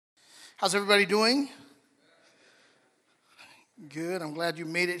How's everybody doing? Good. I'm glad you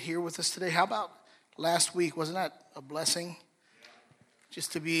made it here with us today. How about last week? Wasn't that a blessing?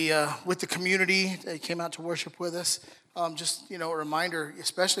 Just to be with the community that came out to worship with us. Just, a reminder,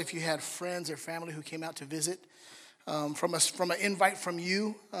 especially if you had friends or family who came out to visit. From an invite from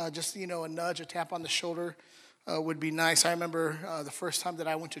you, a nudge, a tap on the shoulder would be nice. I remember the first time that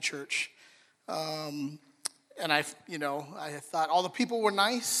I went to church. And I thought all the people were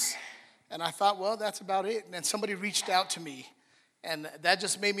nice. And I thought, well, that's about it. And then somebody reached out to me. And that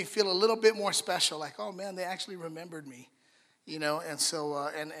just made me feel a little bit more special. Like, oh, man, they actually remembered me. And so,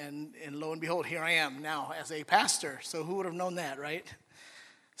 and lo and behold, here I am now as a pastor. So who would have known that, right?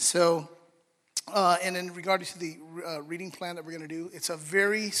 So, and in regard to the reading plan that we're going to do, it's a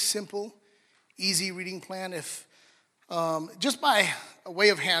very simple, easy reading plan. If just by a way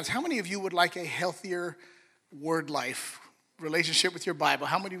of hands, how many of you would like a healthier word life? Relationship with your Bible.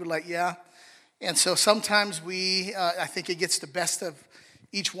 How many would like, yeah? And so sometimes I think it gets the best of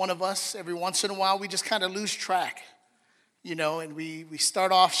each one of us. Every once in a while, we just kind of lose track, and we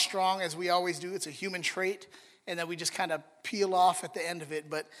start off strong as we always do. It's a human trait, and then we just kind of peel off at the end of it.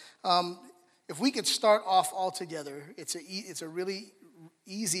 But if we could start off all together, it's a really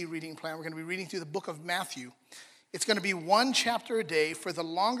easy reading plan. We're going to be reading through the book of Matthew. It's going to be one chapter a day. For the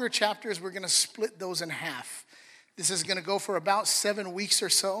longer chapters, we're going to split those in half. This is going to go for about 7 weeks or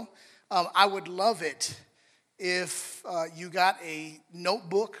so. I would love it if you got a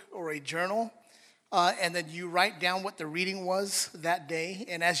notebook or a journal and then you write down what the reading was that day.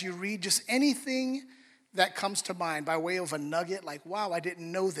 And as you read, just anything that comes to mind by way of a nugget, like, wow, I didn't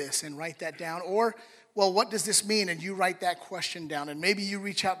know this, and write that down. Or, well, what does this mean? And you write that question down. And maybe you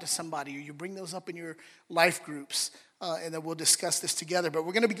reach out to somebody or you bring those up in your life groups, and then we'll discuss this together. But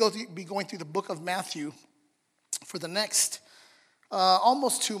we're going to be going through the book of Matthew for the next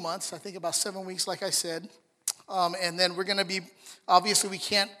almost 2 months, I think about 7 weeks, like I said. And then we're going to be, obviously we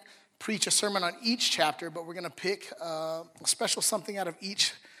can't preach a sermon on each chapter, but we're going to pick a special something out of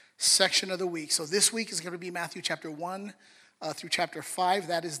each section of the week. So this week is going to be Matthew chapter 1 through chapter 5.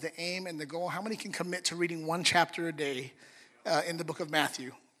 That is the aim and the goal. How many can commit to reading one chapter a day in the book of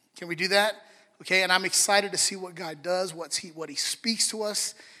Matthew? Can we do that? Okay, and I'm excited to see what God does, what he speaks to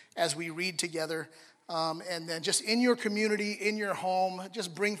us as we read together. And then just in your community, in your home,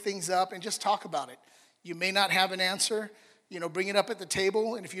 just bring things up and just talk about it. You may not have an answer, bring it up at the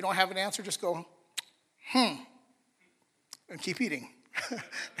table. And if you don't have an answer, just go, and keep eating.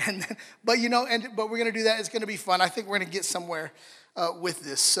 But we're going to do that. It's going to be fun. I think we're going to get somewhere with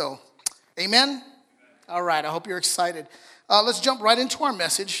this. So, amen? All right. I hope you're excited. Let's jump right into our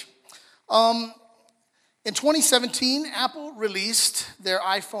message. In 2017, Apple released their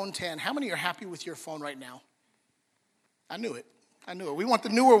iPhone 10. How many are happy with your phone right now? I knew it. We want the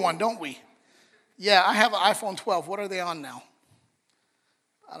newer one, don't we? Yeah, I have an iPhone 12. What are they on now?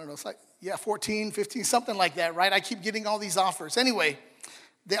 I don't know. It's like, 14, 15, something like that, right? I keep getting all these offers. Anyway,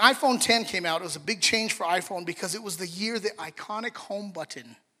 the iPhone 10 came out. It was a big change for iPhone because it was the year the iconic home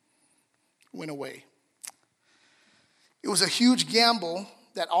button went away. It was a huge gamble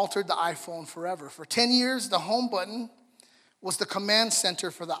that altered the iPhone forever. For 10 years, the home button was the command center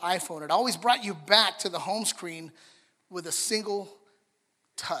for the iPhone. It always brought you back to the home screen with a single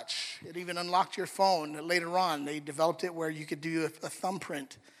touch. It even unlocked your phone. Later on, they developed it where you could do a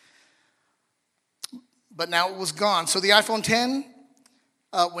thumbprint. But now it was gone. So the iPhone 10,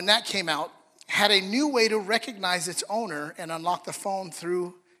 when that came out, had a new way to recognize its owner and unlock the phone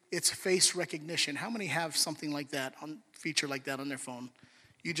through its face recognition. How many have something like that, feature like that on their phone?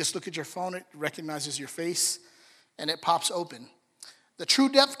 You just look at your phone, it recognizes your face, and it pops open. The True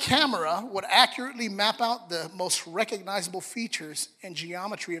Depth camera would accurately map out the most recognizable features and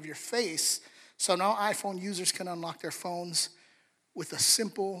geometry of your face, so now iPhone users can unlock their phones with a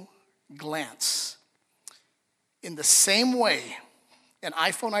simple glance. In the same way an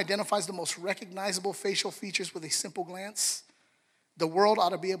iPhone identifies the most recognizable facial features with a simple glance, the world ought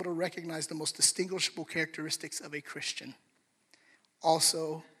to be able to recognize the most distinguishable characteristics of a Christian.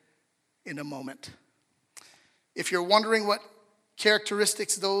 Also in a moment. If you're wondering what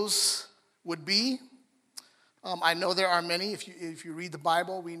characteristics those would be, I know there are many. If you read the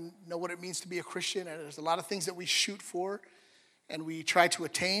Bible, we know what it means to be a Christian, and there's a lot of things that we shoot for and we try to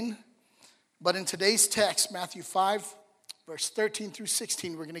attain. But in today's text, Matthew 5, verse 13 through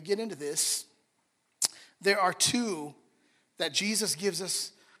 16, we're going to get into this. There are two that Jesus gives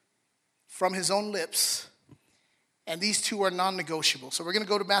us from his own lips. And these two are non-negotiable. So we're going to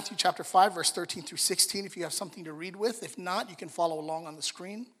go to Matthew chapter 5, verse 13 through 16, if you have something to read with. If not, you can follow along on the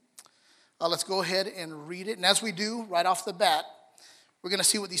screen. Let's go ahead and read it. And as we do, right off the bat, we're going to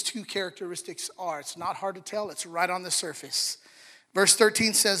see what these two characteristics are. It's not hard to tell. It's right on the surface. Verse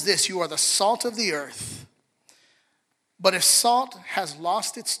 13 says this, you are the salt of the earth. But if salt has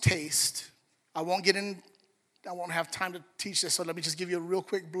lost its taste, I won't have time to teach this, so let me just give you a real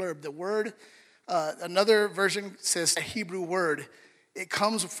quick blurb. The word, another version says a Hebrew word. It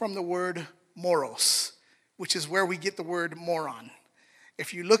comes from the word moros, which is where we get the word moron.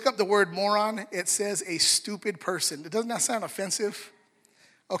 If you look up the word moron, it says a stupid person. Doesn't that sound offensive?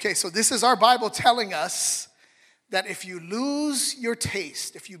 Okay, so this is our Bible telling us that if you lose your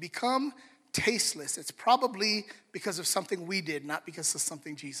taste, if you become tasteless, it's probably because of something we did, not because of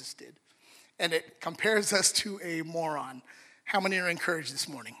something Jesus did. And it compares us to a moron. How many are encouraged this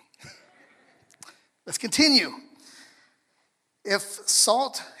morning? Let's continue. If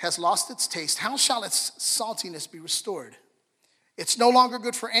salt has lost its taste, how shall its saltiness be restored? It's no longer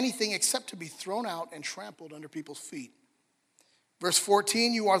good for anything except to be thrown out and trampled under people's feet. Verse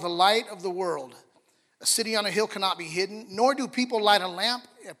 14, you are the light of the world. A city on a hill cannot be hidden, nor do people light a lamp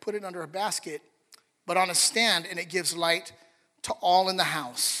and put it under a basket, but on a stand, and it gives light to all in the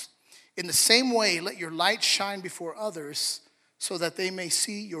house. In the same way, let your light shine before others, so that they may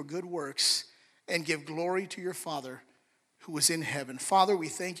see your good works and give glory to your Father who is in heaven. Father, we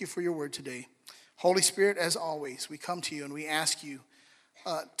thank you for your word today. Holy Spirit, as always, we come to you and we ask you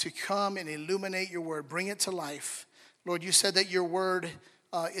to come and illuminate your word, bring it to life. Lord, you said that your word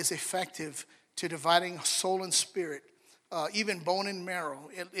is effective to dividing soul and spirit, even bone and marrow.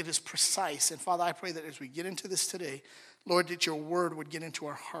 It is precise. And Father, I pray that as we get into this today, Lord, that your word would get into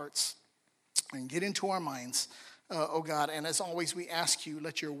our hearts and get into our minds, oh God. And as always, we ask you,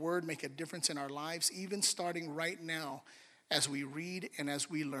 let your word make a difference in our lives, even starting right now as we read and as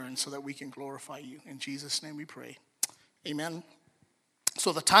we learn, so that we can glorify you. In Jesus' name we pray. Amen.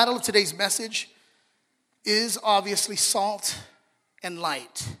 So the title of today's message is obviously Salt and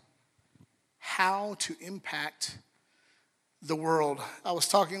Light. How to impact the world. I was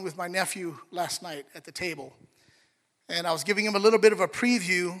talking with my nephew last night at the table, and I was giving him a little bit of a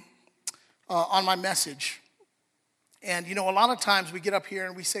preview on my message. And, you know, a lot of times we get up here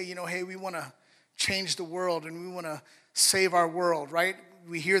and we say, you know, hey, we want to change the world and we want to save our world, right?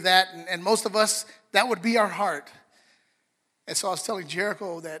 We hear that, and most of us, that would be our heart. And so I was telling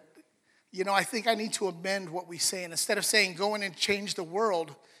Jericho that, you know, I think I need to amend what we say. And instead of saying go in and change the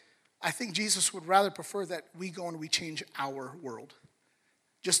world, I think Jesus would rather prefer that we go and we change our world.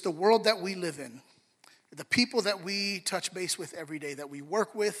 Just the world that we live in. The people that we touch base with every day, that we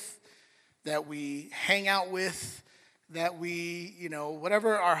work with, that we hang out with, that we, you know,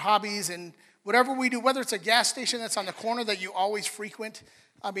 whatever our hobbies and whatever we do, whether it's a gas station that's on the corner that you always frequent,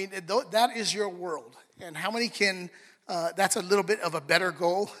 I mean, that is your world. And how many can, that's a little bit of a better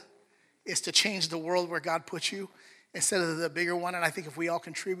goal, is to change the world where God puts you instead of the bigger one. And I think if we all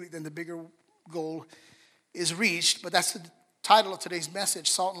contribute, then the bigger goal is reached. But that's the title of today's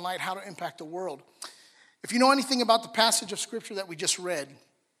message, Salt and Light, How to Impact the World. If you know anything about the passage of Scripture that we just read,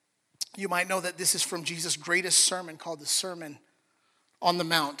 you might know that this is from Jesus' greatest sermon called the Sermon on the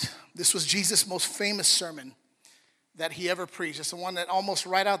Mount. This was Jesus' most famous sermon that he ever preached. It's the one that almost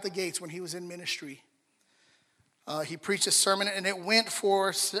right out the gates when he was in ministry. He preached a sermon, and it went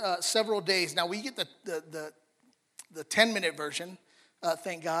for several days. Now, we get the 10-minute version,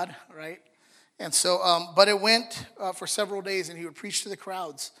 thank God, right? And so, but it went for several days, and he would preach to the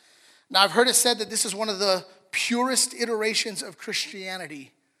crowds. Now, I've heard it said that this is one of the purest iterations of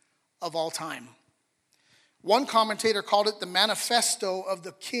Christianity of all time. One commentator called it the manifesto of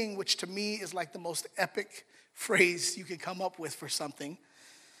the king, which to me is like the most epic phrase you could come up with for something.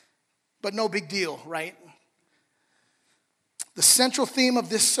 But no big deal, right? The central theme of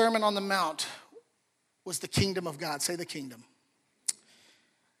this Sermon on the Mount was the kingdom of God. Say the kingdom.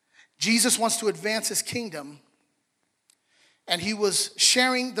 Jesus wants to advance his kingdom, and he was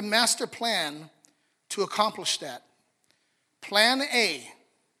sharing the master plan to accomplish that. Plan A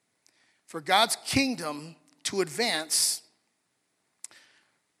for God's kingdom to advance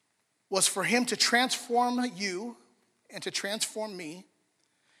was for him to transform you and to transform me,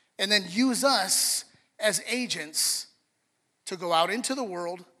 and then use us as agents to go out into the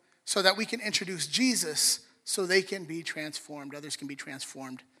world so that we can introduce Jesus so they can be transformed. Others can be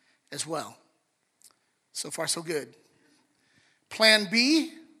transformed as well. So far, so good. Plan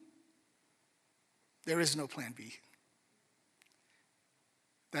B, there is no plan B.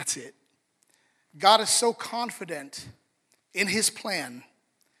 That's it. God is so confident in his plan,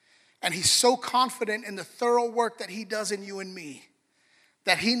 and he's so confident in the thorough work that he does in you and me,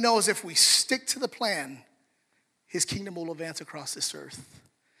 that he knows if we stick to the plan, his kingdom will advance across this earth.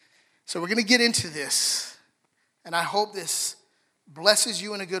 So we're going to get into this, and I hope this blesses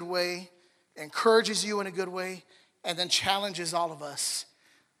you in a good way, encourages you in a good way, and then challenges all of us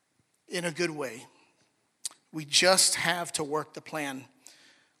in a good way. We just have to work the plan.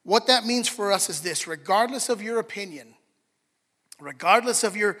 What that means for us is this: regardless of your opinion, regardless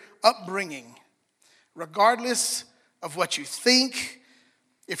of your upbringing, regardless of what you think,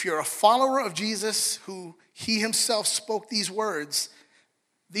 if you're a follower of Jesus, who he himself spoke these words,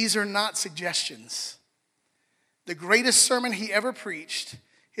 these are not suggestions. The greatest sermon he ever preached,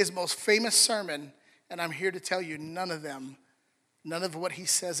 his most famous sermon, and I'm here to tell you, none of what he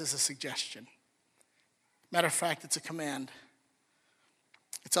says is a suggestion. Matter of fact, it's a command.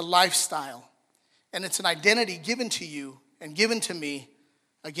 It's a lifestyle. And it's an identity given to you and given to me,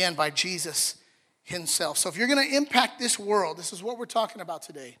 again, by Jesus himself. So if you're going to impact this world, this is what we're talking about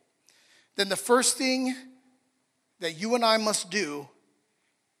today, then the first thing that you and I must do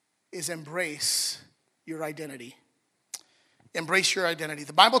is embrace your identity. Embrace your identity.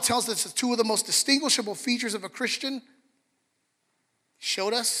 The Bible tells us that two of the most distinguishable features of a Christian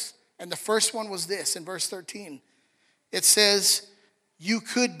showed us, and the first one was this in verse 13. It says, you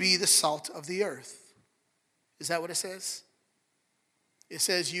could be the salt of the earth. Is that what it says? It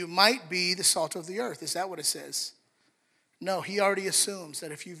says you might be the salt of the earth. Is that what it says? No, he already assumes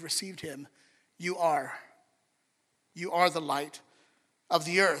that if you've received him, you are. You are the light of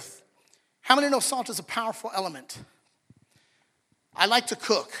the earth. How many know salt is a powerful element? I like to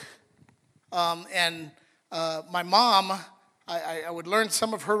cook. And my mom, I would learn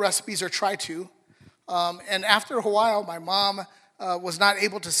some of her recipes or try to. And after a while, my mom was not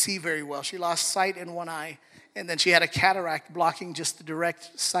able to see very well. She lost sight in one eye, and then she had a cataract blocking just the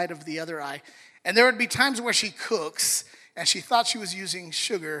direct sight of the other eye. And there would be times where she cooks, and she thought she was using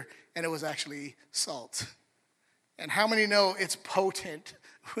sugar, and it was actually salt. And how many know it's potent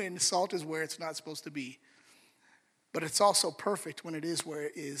when salt is where it's not supposed to be? But it's also perfect when it is where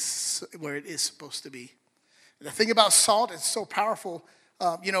it is supposed to be. And the thing about salt, it's so powerful.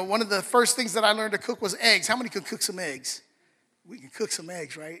 One of the first things that I learned to cook was eggs. How many can cook some eggs? We can cook some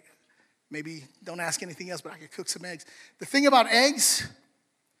eggs, right? Maybe don't ask anything else, but I can cook some eggs. The thing about eggs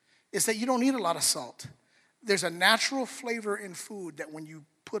is that you don't need a lot of salt. There's a natural flavor in food that when you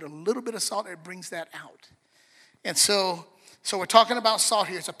put a little bit of salt, it brings that out. And so we're talking about salt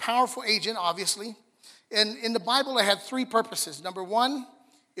here. It's a powerful agent, obviously. And in the Bible, it had three purposes. Number one,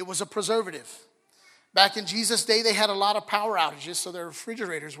 it was a preservative. Back in Jesus' day, they had a lot of power outages, so their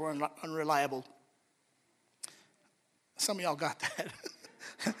refrigerators were unreliable. Some of y'all got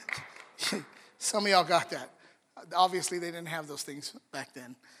that. Some of y'all got that. Obviously, they didn't have those things back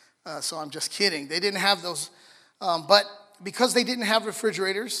then. So I'm just kidding. They didn't have those. But because they didn't have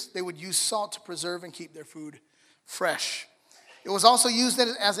refrigerators, they would use salt to preserve and keep their food fresh. It was also used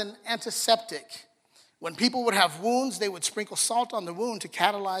as an antiseptic. When people would have wounds, they would sprinkle salt on the wound to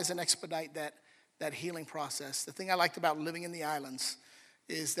catalyze and expedite that healing process. The thing I liked about living in the islands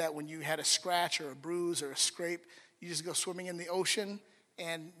is that when you had a scratch or a bruise or a scrape, you just go swimming in the ocean,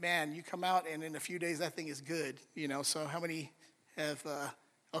 and man, you come out, and in a few days, that thing is good. So how many have,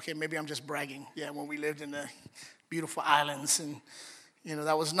 okay, maybe I'm just bragging. Yeah, when we lived in the beautiful islands, and,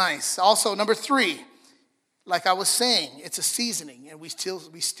 that was nice. Also, number three, like I was saying, it's a seasoning, and we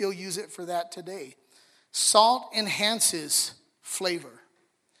still use it for that today. Salt enhances flavor.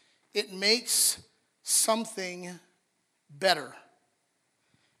 It makes something better.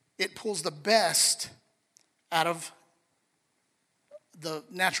 It pulls the best out of the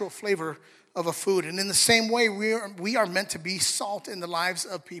natural flavor of a food. And in the same way, we are meant to be salt in the lives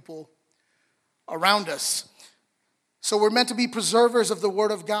of people around us. So we're meant to be preservers of the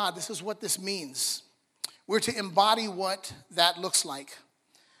Word of God. This is what this means. We're to embody what that looks like.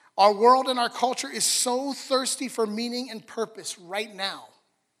 Our world and our culture is so thirsty for meaning and purpose right now,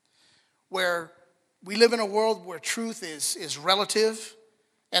 where we live in a world where truth is relative,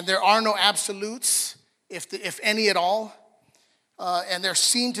 and there are no absolutes, if any at all. And there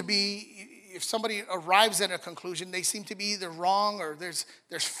seem to be, if somebody arrives at a conclusion, they seem to be either wrong or there's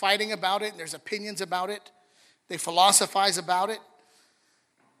fighting about it, and there's opinions about it. They philosophize about it.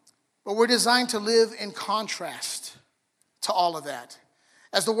 But we're designed to live in contrast to all of that.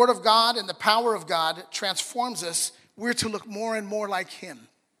 As the Word of God and the power of God transforms us, we're to look more and more like Him.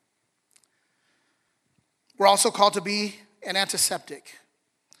 We're also called to be an antiseptic.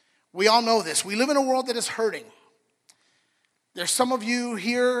 We all know this. We live in a world that is hurting. There's some of you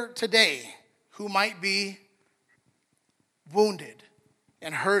here today who might be wounded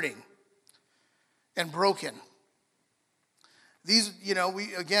and hurting and broken. These,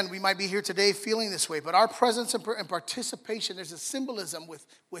 we might be here today feeling this way, but our presence and participation, there's a symbolism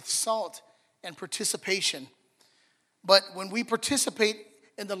with salt and participation. But when we participate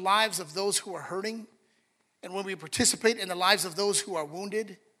in the lives of those who are hurting, and when we participate in the lives of those who are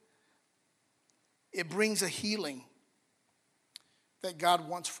wounded, it brings a healing that God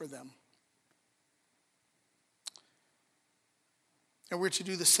wants for them. And we're to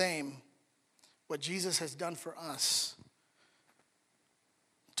do the same, what Jesus has done for us,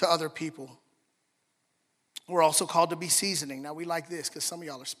 to other people. We're also called to be seasoning. Now, we like this because some of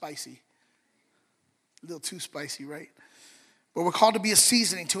y'all are spicy. A little too spicy, right? But we're called to be a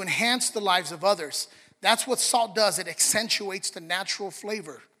seasoning, to enhance the lives of others. That's what salt does. It accentuates the natural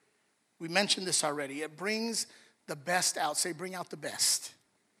flavor. We mentioned this already. It brings the best out. Say, bring out the best.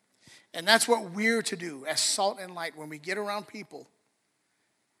 And that's what we're to do as salt and light when we get around people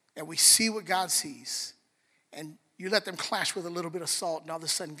and we see what God sees. And you let them clash with a little bit of salt, and all of a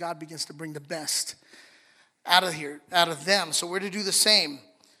sudden God begins to bring the best out of here, out of them. So we're to do the same.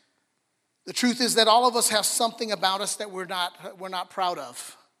 The truth is that all of us have something about us that we're not proud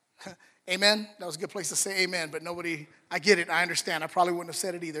of. Amen? That was a good place to say amen, but nobody, I get it, I understand. I probably wouldn't have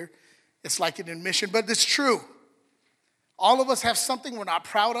said it either. It's like an admission, but it's true. All of us have something we're not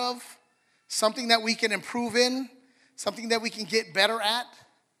proud of, something that we can improve in, something that we can get better at.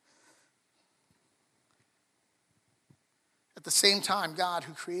 At the same time, God,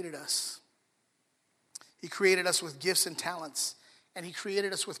 who created us, He created us with gifts and talents, and He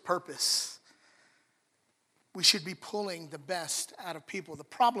created us with purpose. We should be pulling the best out of people. The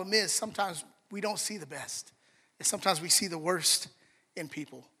problem is sometimes we don't see the best, and sometimes we see the worst in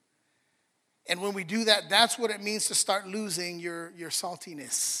people. And when we do that, that's what it means to start losing your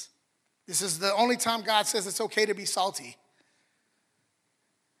saltiness. This is the only time God says it's okay to be salty.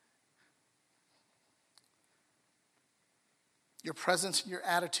 Your presence and your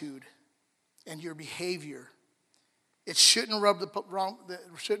attitude and your behavior, it shouldn't rub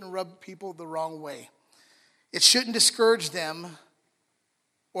people the wrong way. It shouldn't discourage them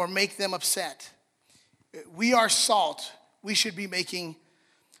or make them upset. We are salt. We should be making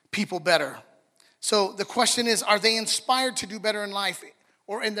people better. So the question is, are they inspired to do better in life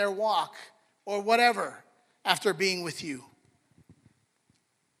or in their walk or whatever after being with you?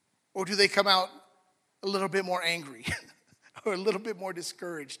 Or do they come out a little bit more angry or a little bit more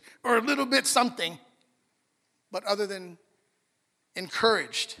discouraged or a little bit something, but other than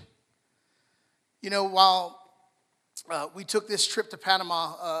encouraged? You know, while we took this trip to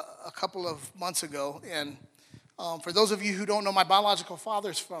Panama a couple of months ago, and for those of you who don't know, my biological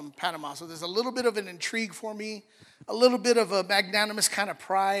father's from Panama, so there's a little bit of an intrigue for me, a little bit of a magnanimous kind of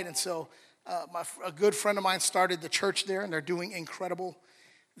pride, and so a good friend of mine started the church there, and they're doing incredible.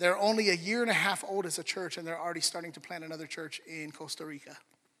 They're only a year and a half old as a church, and they're already starting to plant another church in Costa Rica.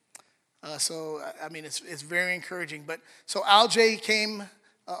 So, I mean, it's very encouraging. But so Al J came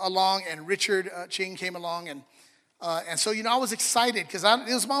along, and Richard Ching came along, and so, you know, I was excited because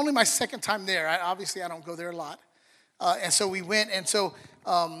it was only my second time there. Obviously, I don't go there a lot. And so we went, and so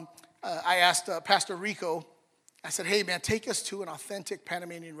I asked Pastor Rico, I said, hey, man, take us to an authentic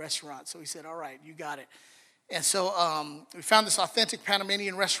Panamanian restaurant. So he said, all right, you got it. And so we found this authentic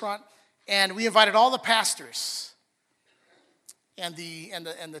Panamanian restaurant, and we invited all the pastors and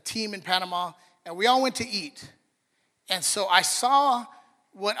the team in Panama, and we all went to eat. And so I saw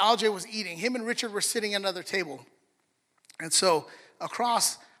what Alj was eating. Him and Richard were sitting at another table. And so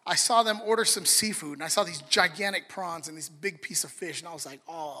across, I saw them order some seafood, and I saw these gigantic prawns and this big piece of fish, and I was like,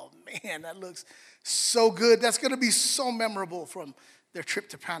 oh, man, that looks so good. That's going to be so memorable from their trip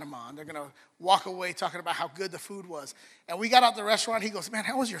to Panama, and they're going to walk away talking about how good the food was. And we got out the restaurant. He goes, man,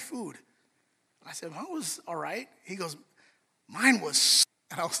 how was your food? I said, mine was all right. He goes, mine was,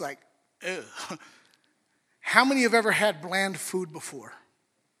 and I was like, ew. How many have ever had bland food before?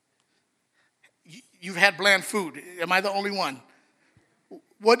 You've had bland food. Am I the only one?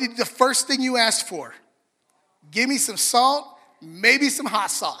 What did the first thing you asked for? Give me some salt, maybe some hot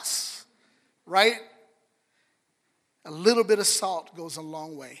sauce, right? A little bit of salt goes a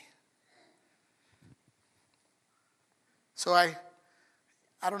long way. So I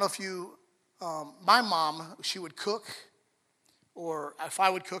don't know if you, my mom, she would cook, or if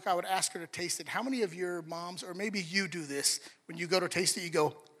I would cook, I would ask her to taste it. How many of your moms, or maybe you do this, when you go to taste it, you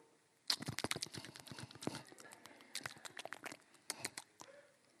go,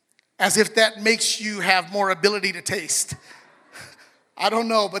 as if that makes you have more ability to taste. I don't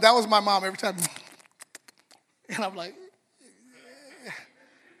know, but that was my mom every time. And I'm like, yeah.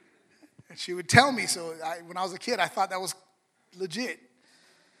 And she would tell me, so when I was a kid, I thought that was legit.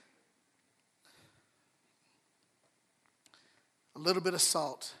 A little bit of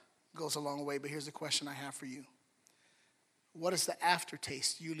salt goes a long way, but here's the question I have for you. What is the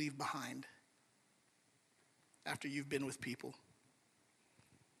aftertaste you leave behind? after you've been with people?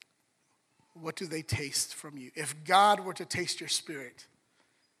 What do they taste from you? If God were to taste your spirit,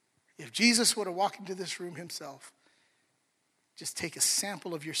 if Jesus were to walk into this room himself, just take a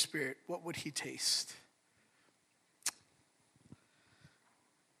sample of your spirit, what would he taste?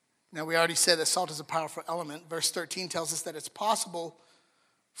 Now, we already said that salt is a powerful element. Verse 13 tells us that it's possible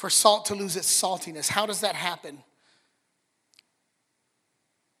for salt to lose its saltiness. How does that happen?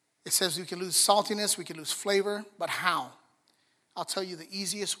 It says we can lose saltiness, we can lose flavor, but how? I'll tell you the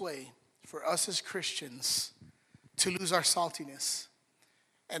easiest way for us as Christians to lose our saltiness,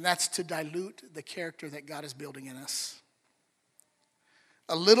 and that's to dilute the character that God is building in us.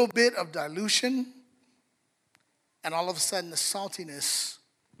 A little bit of dilution, and all of a sudden the saltiness,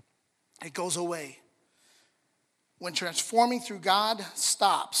 it goes away. When transforming through God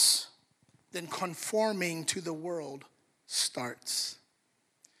stops, then conforming to the world starts.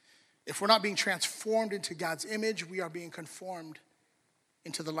 If we're not being transformed into God's image, we are being conformed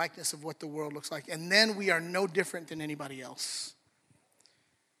into the likeness of what the world looks like. And then we are no different than anybody else.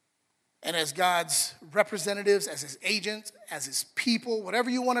 And as God's representatives, as his agents, as his people, whatever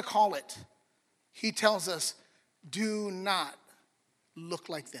you want to call it, he tells us, do not look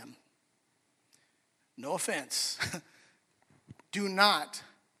like them. No offense. Do not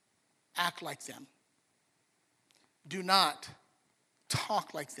act like them. Do not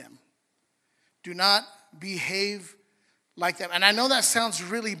talk like them. Do not behave like them. And I know that sounds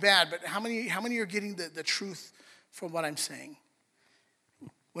really bad, but how many are getting the truth from what I'm saying?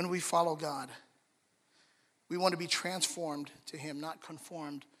 When we follow God, we want to be transformed to him, not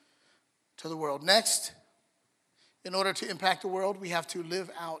conformed to the world. Next, in order to impact the world, we have to live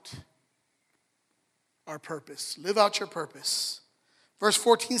out our purpose. Live out your purpose. Verse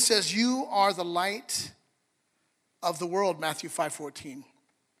 14 says, you are the light of the world, Matthew 5:14.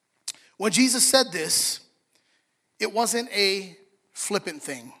 When Jesus said this, it wasn't a flippant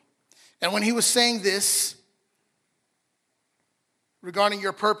thing. And when he was saying this regarding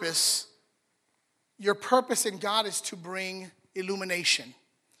your purpose in God is to bring illumination.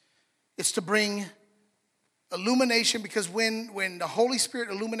 It's to bring illumination because when the Holy Spirit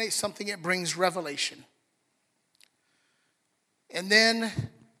illuminates something, it brings revelation. And then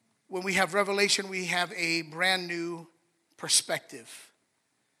when we have revelation, we have a brand new perspective.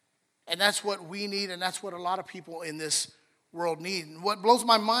 And that's what we need, and that's what a lot of people in this world need. And what blows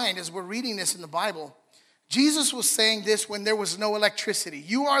my mind is we're reading this in the Bible. Jesus was saying this when there was no electricity.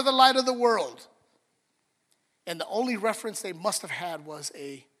 You are the light of the world. And the only reference they must have had was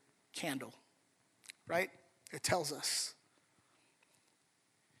a candle, right? It tells us.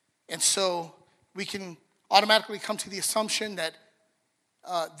 And so we can automatically come to the assumption that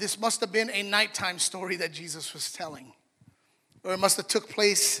this must have been a nighttime story that Jesus was telling. Or it must have took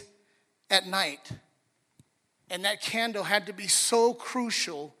place at night. And that candle had to be so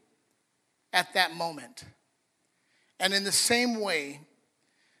crucial at that moment. And in the same way,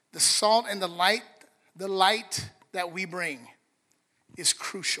 the salt and the light that we bring is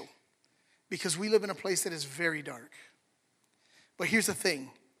crucial. Because we live in a place that is very dark. But here's the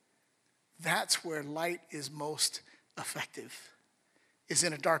thing. That's where light is most effective, is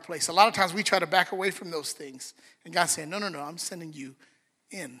in a dark place. A lot of times we try to back away from those things. And God's saying, no, I'm sending you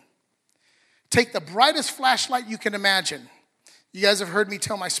in. Take the brightest flashlight you can imagine. You guys have heard me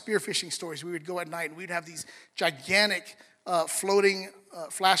tell my spearfishing stories. We would go at night and we'd have these gigantic floating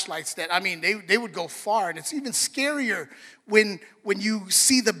flashlights that, they would go far. And it's even scarier when you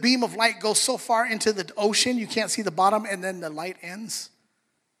see the beam of light go so far into the ocean, you can't see the bottom, and then the light ends.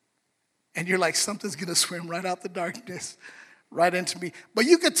 And you're like, something's going to swim right out the darkness, right into me. But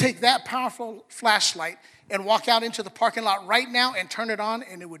you could take that powerful flashlight and walk out into the parking lot right now and turn it on,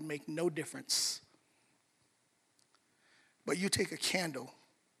 and it would make no difference. But you take a candle,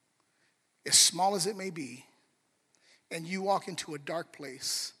 as small as it may be, and you walk into a dark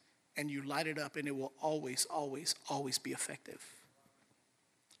place, and you light it up, and it will always, always, always be effective.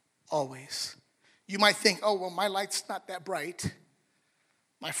 Always. You might think, oh, well, my light's not that bright.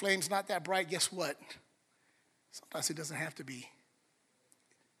 My flame's not that bright. Guess what? Sometimes it doesn't have to be.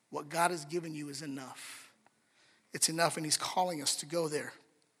 What God has given you is enough. It's enough, and he's calling us to go there.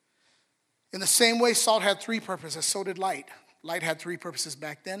 In the same way, salt had three purposes, so did light. Light had three purposes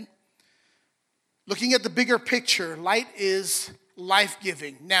back then. Looking at the bigger picture, light is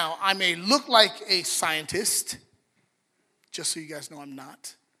life-giving. Now, I may look like a scientist, just so you guys know I'm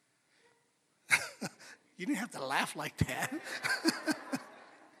not. You didn't have to laugh like that.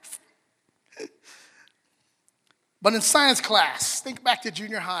 But in science class, think back to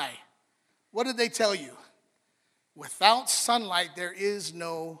junior high. What did they tell you? Without sunlight, there is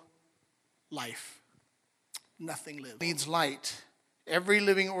no life. nothing lives. It needs light. Every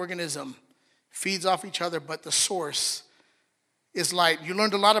living organism feeds off each other, but the source is light. You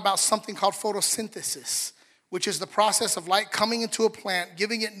learned a lot about something called photosynthesis, which is the process of light coming into a plant,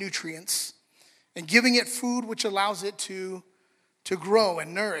 giving it nutrients, and giving it food which allows it to grow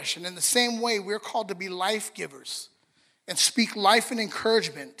and nourish. And in the same way, we're called to be life givers and speak life and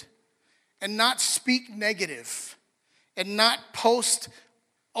encouragement and not speak negative and not post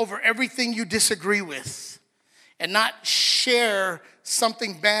over everything you disagree with and not share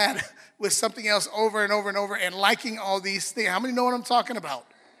something bad with something else over and over and over and liking all these things. How many know what I'm talking about?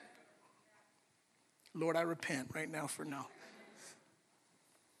 Lord, I repent right now for now.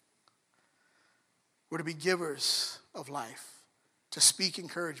 We're to be givers of life, to speak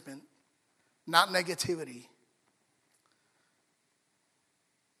encouragement, not negativity.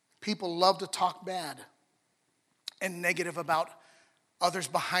 People love to talk bad and negative about others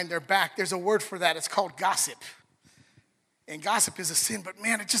behind their back. There's a word for that. It's called gossip. And gossip is a sin, but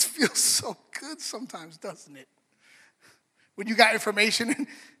man, it just feels so good sometimes, doesn't it? When you got information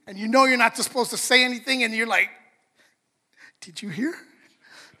and you know you're not supposed to say anything and you're like, did you hear?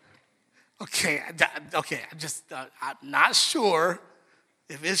 Okay, I'm not sure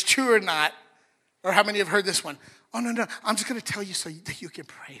if it's true or not. Or how many have heard this one? Oh, no, I'm just going to tell you so that you can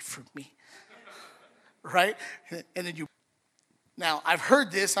pray for me. Right? And then Now, I've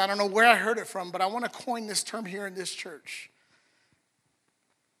heard this. I don't know where I heard it from, but I want to coin this term here in this church.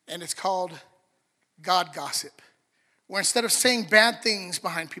 And it's called God gossip. Where instead of saying bad things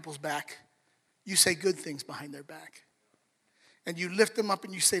behind people's back, you say good things behind their back. And you lift them up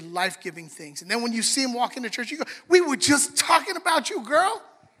and you say life-giving things. And then when you see them walk into church, you go, we were just talking about you, girl.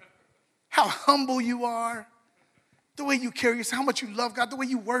 How humble you are. The way you carry yourself, how much you love God, the way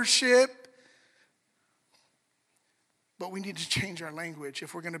you worship. But we need to change our language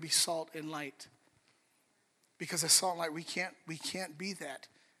if we're going to be salt and light. Because as salt and light, we can't be that.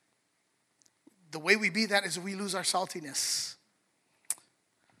 The way we be that is we lose our saltiness.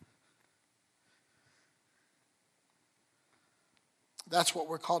 That's what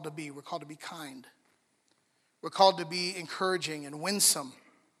we're called to be. We're called to be kind. We're called to be encouraging and winsome.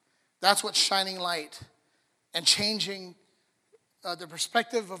 That's what shining light and changing the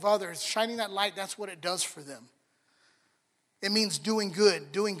perspective of others, shining that light, that's what it does for them. It means doing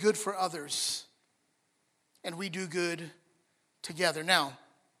good for others. And we do good together. Now,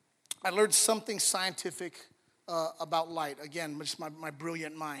 I learned something scientific about light. Again, just my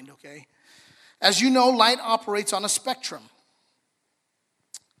brilliant mind, okay? As you know, light operates on a spectrum.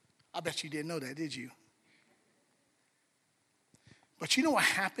 I bet you didn't know that, did you? But you know what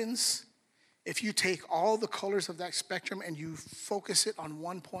happens if you take all the colors of that spectrum and you focus it on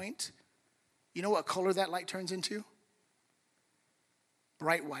one point? You know what color that light turns into?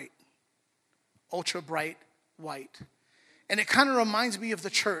 Bright white. Ultra bright white. And it kind of reminds me of the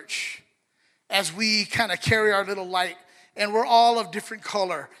church as we kind of carry our little light and we're all of different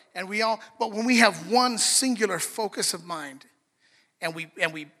color but when we have one singular focus of mind and we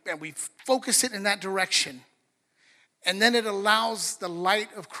focus it in that direction, and then it allows the light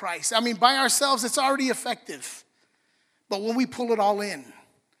of Christ. I mean, by ourselves, it's already effective. But when we pull it all in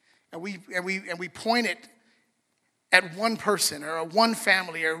and we point it at one person or one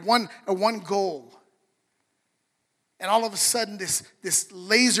family or one goal, and all of a sudden this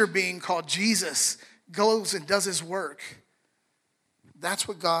laser beam called Jesus goes and does his work. That's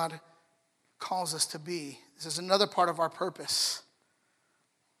what God calls us to be. This is another part of our purpose.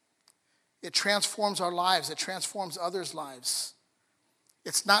 It transforms our lives. It transforms others' lives.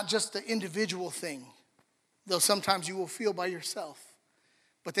 It's not just the individual thing, though sometimes you will feel by yourself.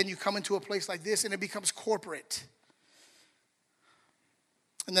 But then you come into a place like this and it becomes corporate.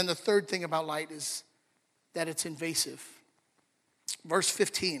 And then the third thing about light is that it's invasive. Verse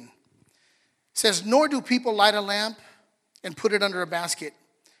 15 says, "Nor do people light a lamp and put it under a basket,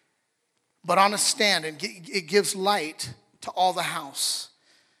 but on a stand, and it gives light to all the house."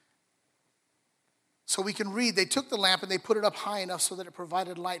 So we can read, they took the lamp and they put it up high enough so that it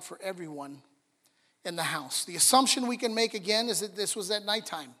provided light for everyone in the house. The assumption we can make again is that this was at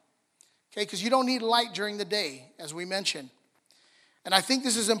nighttime. Okay, because you don't need light during the day, as we mentioned. And I think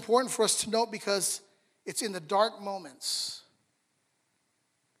this is important for us to note because it's in the dark moments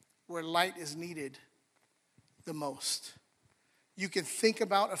where light is needed the most. You can think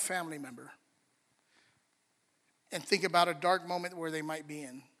about a family member and think about a dark moment where they might be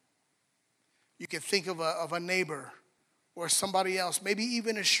in. You can think of a neighbor or somebody else, maybe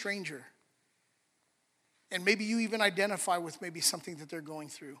even a stranger. And maybe you even identify with maybe something that they're going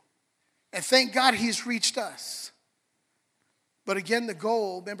through. And thank God he's reached us. But again, the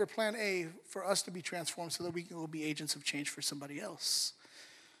goal, remember plan A, for us to be transformed so that we can go be agents of change for somebody else.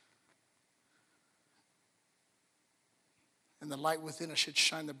 And the light within us should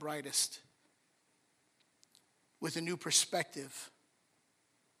shine the brightest with a new perspective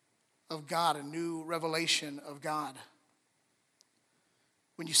of God, a new revelation of God.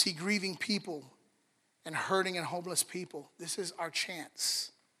 When you see grieving people and hurting and homeless people, this is our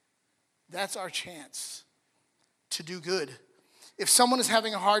chance. That's our chance to do good. If someone is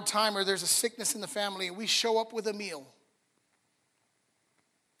having a hard time or there's a sickness in the family and we show up with a meal,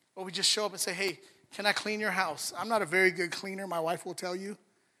 or we just show up and say, hey, can I clean your house? I'm not a very good cleaner, my wife will tell you,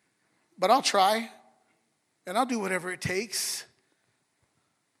 but I'll try and I'll do whatever it takes.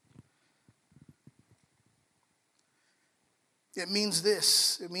 It means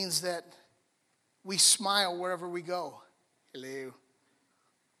this. It means that we smile wherever we go. Hello.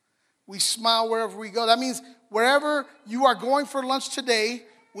 We smile wherever we go. That means wherever you are going for lunch today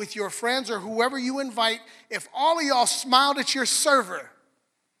with your friends or whoever you invite, if all of y'all smiled at your server,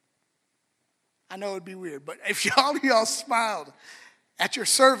 I know it'd be weird, but if all of y'all smiled at your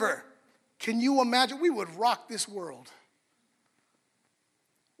server, can you imagine? We would rock this world.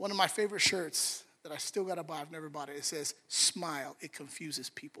 One of my favorite shirts that I still got to buy, I've never bought it, it says, smile, it confuses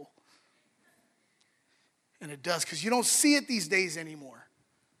people. And it does, because you don't see it these days anymore.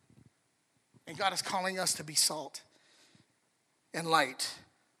 And God is calling us to be salt and light.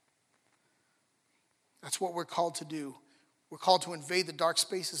 That's what we're called to do. We're called to invade the dark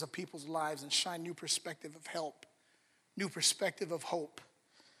spaces of people's lives and shine new perspective of help, new perspective of hope.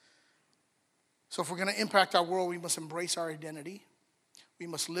 So if we're going to impact our world, we must embrace our identity. We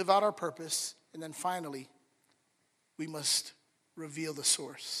must live out our purpose. And then finally, we must reveal the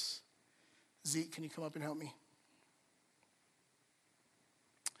source. Zeke, can you come up and help me?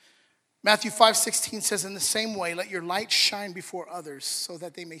 Matthew 5:16 says, in the same way, let your light shine before others so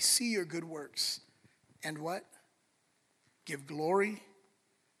that they may see your good works. And what? Give glory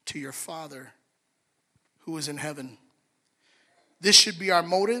to your Father who is in heaven. This should be our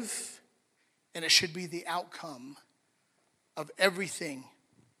motive, and it should be the outcome of everything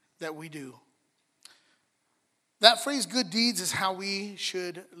that we do. That phrase, good deeds, is how we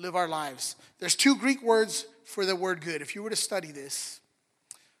should live our lives. There's two Greek words for the word good. If you were to study this,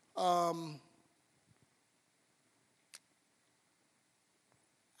 I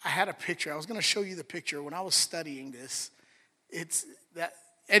had a picture. I was going to show you the picture when I was studying this. It's that.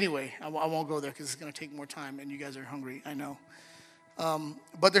 Anyway, I won't go there because it's going to take more time, and you guys are hungry, I know.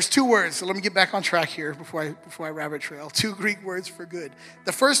 But there's two words, so let me get back on track here before I rabbit trail. Two Greek words for good.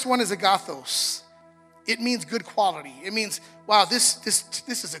 The first one is agathos. It means good quality. It means, wow, this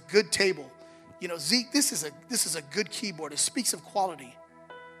is a good table. You know, Zeke, this is a good keyboard. It speaks of quality.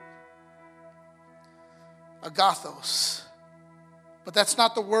 Agathos. But that's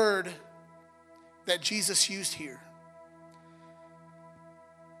not the word that Jesus used here.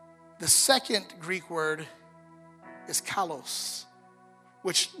 The second Greek word is kalos,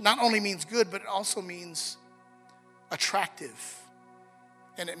 which not only means good, but it also means attractive,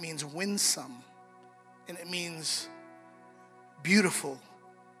 and it means winsome, and it means beautiful.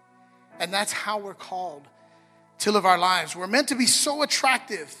 And that's how we're called to live our lives. We're meant to be so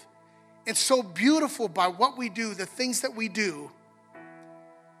attractive and so beautiful by what we do, the things that we do,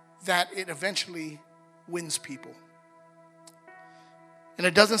 that it eventually wins people. And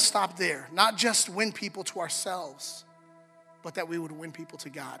it doesn't stop there. Not just win people to ourselves, but that we would win people to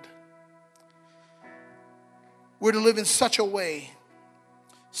God. We're to live in such a way,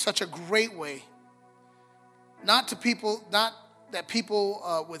 such a great way, not that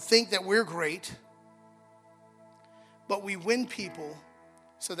people would think that we're great, but we win people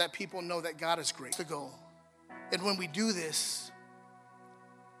so that people know that God is great. That's the goal. And when we do this,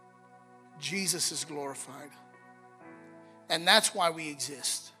 Jesus is glorified. And that's why we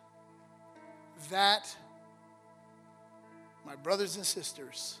exist. That, my brothers and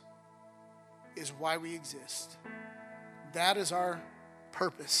sisters, is why we exist. That is our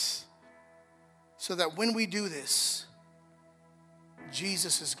purpose. So that when we do this,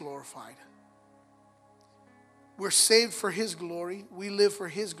 Jesus is glorified. We're saved for His glory. We live for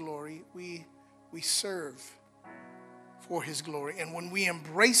His glory. We serve for His glory. And when we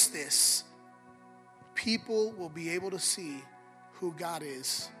embrace this, people will be able to see who God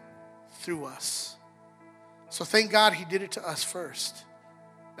is through us. So thank God He did it to us first.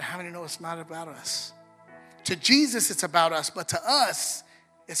 But how many know it's not about us? To Jesus, it's about us. But to us,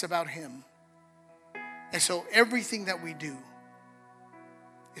 it's about Him. And so everything that we do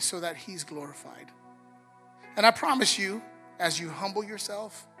is so that He's glorified. And I promise you, as you humble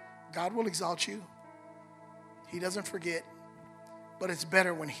yourself, God will exalt you. He doesn't forget. But it's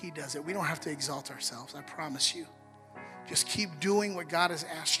better when he does it. We don't have to exalt ourselves, I promise you. Just keep doing what God has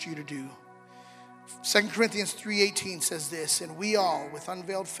asked you to do. 2 Corinthians 3:18 says this, and we all, with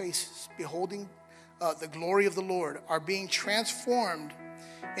unveiled faces, beholding the glory of the Lord, are being transformed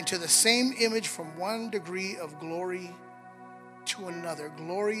into the same image from one degree of glory to another.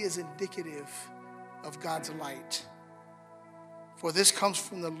 Glory is indicative of God's light. For this comes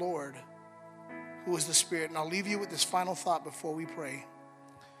from the Lord, who is the Spirit. And I'll leave you with this final thought before we pray.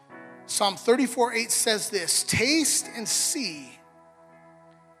 Psalm 34:8 says this, taste and see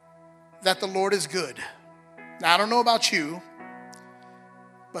that the Lord is good. Now, I don't know about you,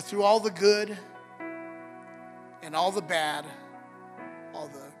 but through all the good and all the bad, all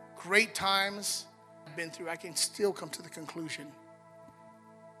the great times I've been through, I can still come to the conclusion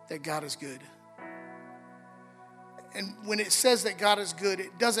that God is good. And when it says that God is good,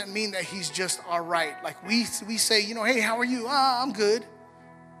 it doesn't mean that he's just all right. Like we say, hey, how are you? I'm good.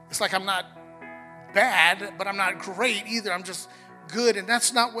 It's like I'm not bad, but I'm not great either. I'm just good. And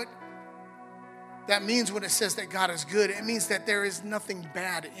that's not what that means when it says that God is good. It means that there is nothing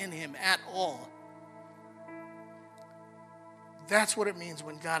bad in him at all. That's what it means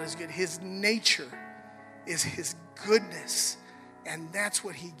when God is good. His nature is his goodness. And that's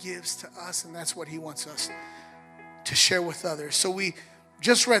what he gives to us, and that's what he wants us to share with others. So we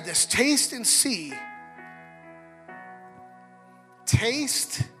just read this. Taste and see.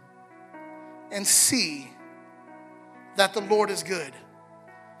 Taste and see that the Lord is good.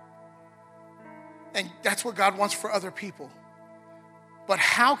 And that's what God wants for other people. But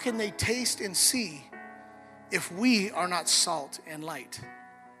how can they taste and see if we are not salt and light?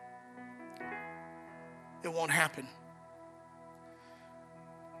 It won't happen.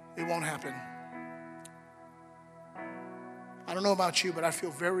 It won't happen. I don't know about you, but I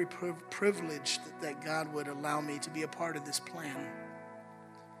feel very privileged that God would allow me to be a part of this plan.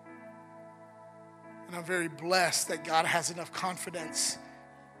 And I'm very blessed that God has enough confidence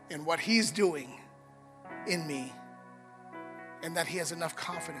in what he's doing in me, and that he has enough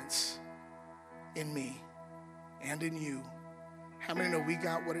confidence in me and in you. How many know we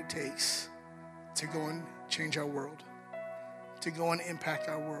got what it takes to go and change our world, to go and impact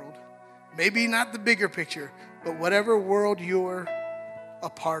our world? Maybe not the bigger picture, but whatever world you're a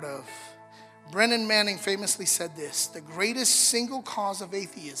part of. Brennan Manning famously said this, the greatest single cause of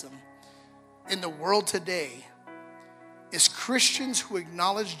atheism in the world today is Christians who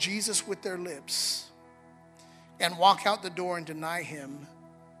acknowledge Jesus with their lips and walk out the door and deny him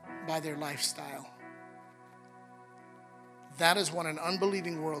by their lifestyle. That is what an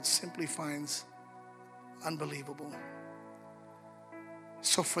unbelieving world simply finds unbelievable.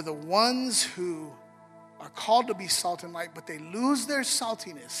 So for the ones who are called to be salt and light, but they lose their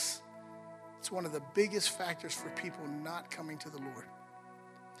saltiness, it's one of the biggest factors for people not coming to the Lord.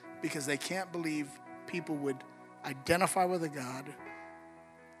 Because they can't believe people would identify with a God,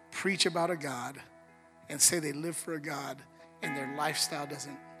 preach about a God, and say they live for a God, and their lifestyle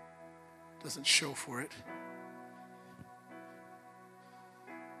doesn't show for it.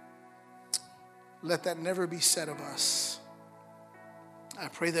 Let that never be said of us. I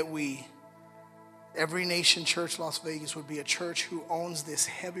pray that we, Every Nation Church Las Vegas, would be a church who owns this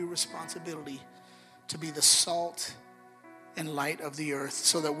heavy responsibility to be the salt and light of the earth,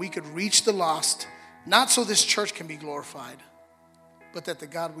 so that we could reach the lost, not so this church can be glorified, but that the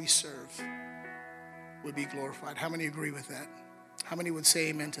God we serve would be glorified. How many agree with that? How many would say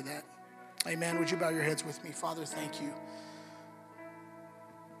amen to that? Amen. Would you bow your heads with me? Father, thank you.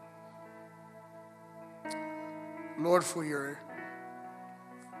 Lord, for your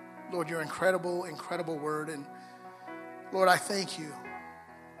incredible, incredible word. And Lord, I thank you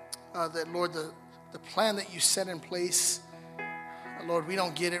that, Lord, the plan that you set in place, Lord, we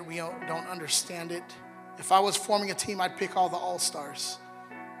don't get it. We don't understand it. If I was forming a team, I'd pick all the all-stars.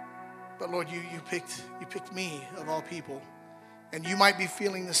 But Lord, you picked me of all people. And you might be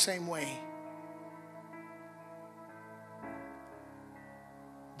feeling the same way.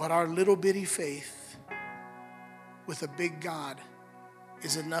 But our little bitty faith with a big God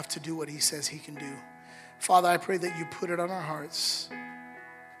is enough to do what he says he can do. Father, I pray that you put it on our hearts,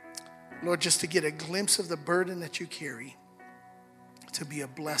 Lord, just to get a glimpse of the burden that you carry, to be a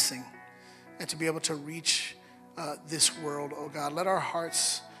blessing and to be able to reach this world, oh God. Let our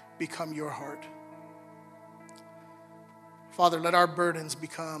hearts become your heart. Father, let our burdens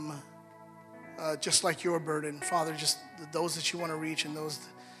become just like your burden. Father, just those that you want to reach and those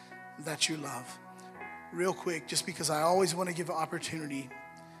that you love. Real quick, just because I always want to give an opportunity.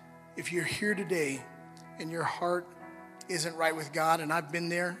 If you're here today and your heart isn't right with God, and I've been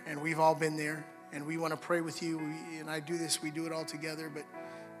there and we've all been there, And we want to pray with you. And I do this, we do it all together. But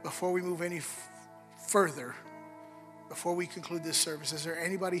before we move any further, before we conclude this service, is there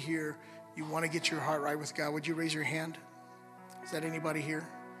anybody here you want to get your heart right with God? Would you raise your hand? Is that anybody here?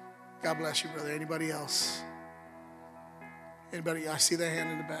 God bless you, brother. Anybody else? Anybody? I see that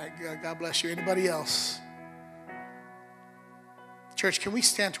hand in the back. God bless you. Anybody else? Church, can we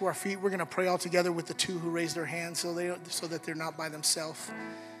stand to our feet? We're going to pray all together with the two who raised their hands so that they're not by themselves.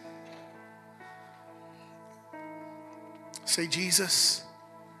 Say, Jesus,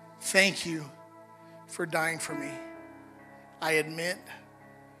 thank you for dying for me. I admit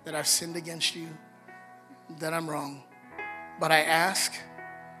that I've sinned against you, that I'm wrong. But I ask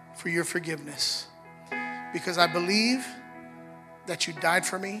for your forgiveness because I believe that you died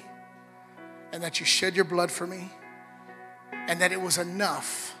for me and that you shed your blood for me and that it was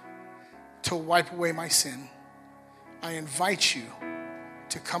enough to wipe away my sin. I invite you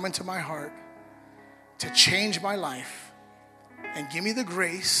to come into my heart, to change my life, and give me the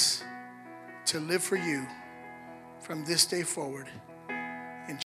grace to live for you from this day forward.